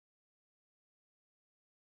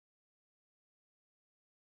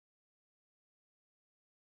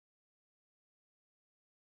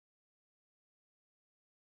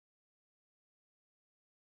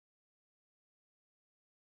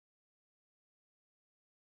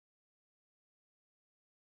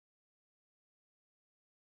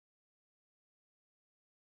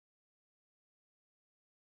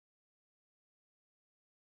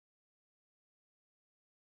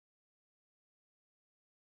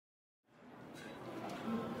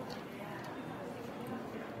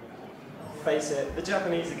face it, the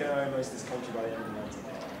Japanese are going to own most of this country by the end of the night.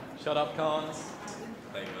 Shut up, Cons.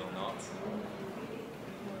 They will not.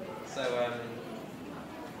 So,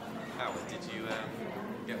 Howard, did you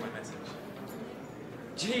get my message?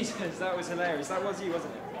 Jesus, that was hilarious. That was you,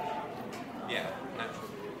 wasn't it? Yeah, naturally.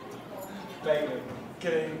 Bateman,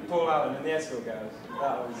 killing Paul Allen and the escort girls.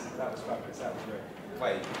 That was fabulous. That was great.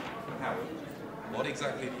 Wait, Howard, what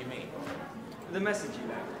exactly do you mean? The message you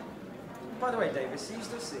left. By the way, Davis, are you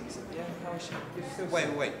still seeing us at the end? How is she? You're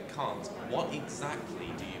still Wait, Cons, what exactly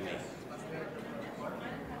do you mean?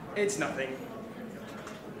 It's nothing.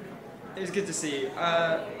 It was good to see you.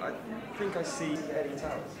 I think I see Eddie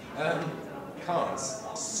Towers. Cons,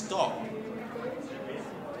 stop.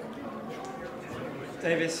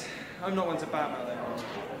 Davis, I'm not one to badmouth anyone.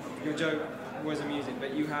 Your joke was amusing,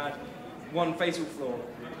 but you had one fatal flaw.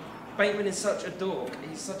 Bateman is such a dork.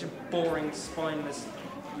 He's such a boring, spineless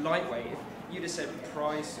lightweight. If you'd have said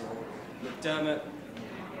Price or McDermott,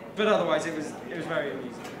 but otherwise it was very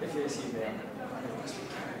amusing. If you excuse me.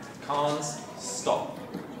 Cons, stop.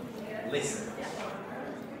 Listen.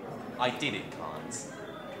 I did it, Cons.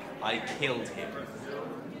 I killed him.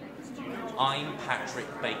 I'm Patrick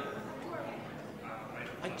Bateman.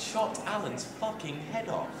 I chopped Alan's fucking head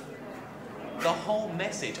off. The whole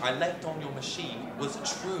message I left on your machine was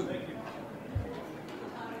true.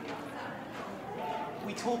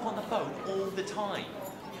 We talk on the phone all the time.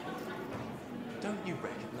 Don't you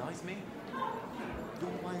recognize me?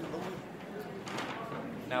 You're my lawyer.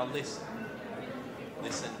 Now listen.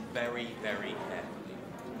 Listen very, very carefully.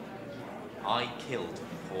 I killed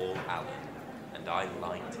Paul Allen, and I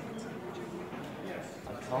liked it.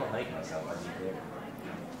 I can't make myself any clearer.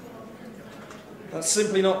 That's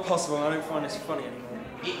simply not possible. I don't find this funny anymore.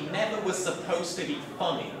 It never was supposed to be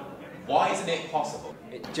funny. Why isn't it possible?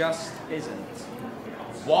 It just isn't.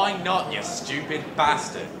 Why not, you stupid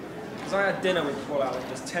bastard? Because I had dinner with Paul Allen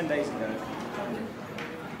just 10 days ago.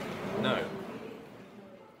 No.